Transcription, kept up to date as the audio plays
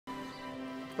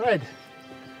Fred,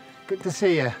 good to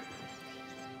see you.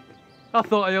 I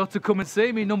thought I ought to come and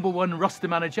see me #1 roster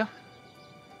manager.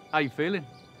 How you feeling?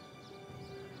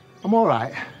 I'm all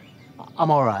right.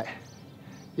 I'm all right.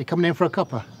 You coming in for a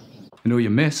cuppa? You know you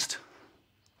missed.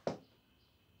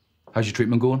 How's your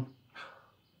treatment going?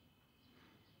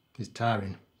 It's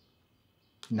tiring.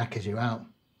 It knackers you out.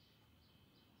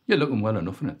 You're looking well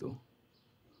enough in it, though.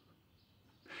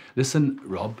 Listen,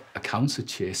 Rob, accounts are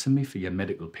chasing me for your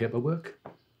medical paperwork.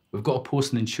 We've got to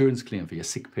post an insurance claim for your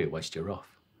sick pay whilst you're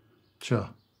off. Sure.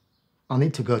 I'll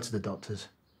need to go to the doctor's.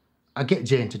 I'll get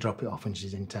Jane to drop it off when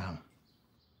she's in town.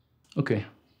 OK,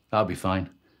 that'll be fine.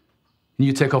 And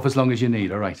you take off as long as you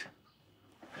need, all right?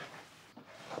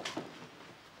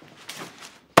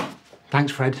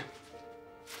 Thanks, Fred.